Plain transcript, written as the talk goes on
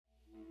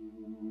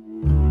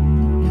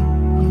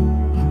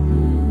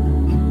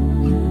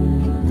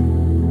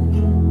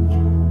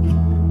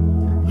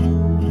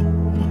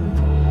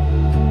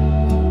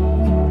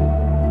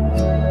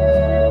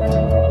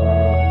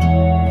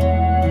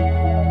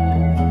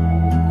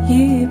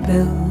You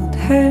build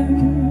him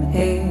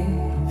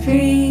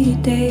every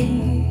day.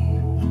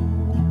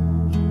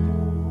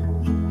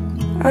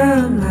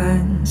 A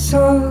man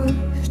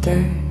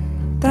softer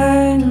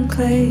than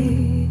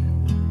clay.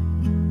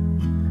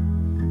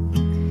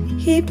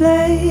 He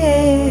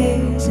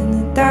plays in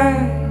the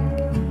dark,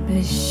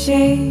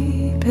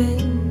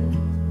 misshapen.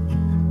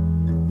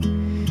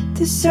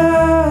 The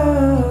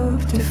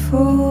softer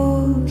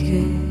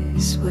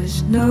focus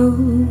was no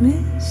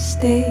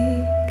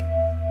mistake.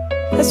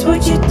 That's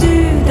what you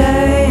do,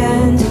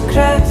 Diane, to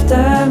craft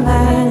a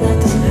man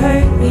that doesn't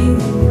hurt you.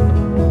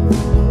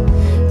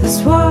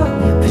 That's what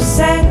you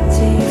present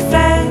to your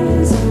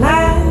friends, a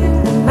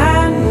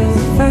man with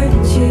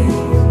virtue.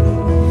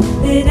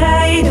 But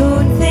I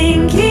don't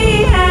think he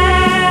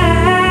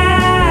has,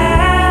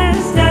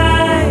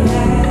 Diane.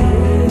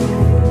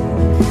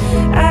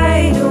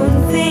 I don't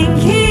think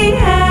he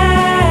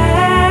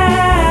has,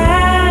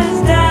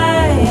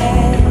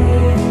 Diane.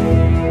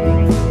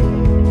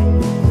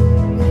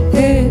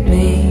 It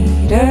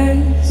made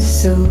us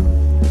so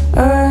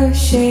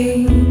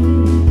ashamed.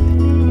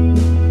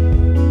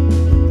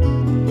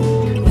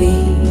 We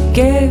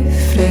give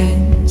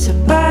friends a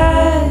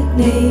bad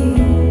name.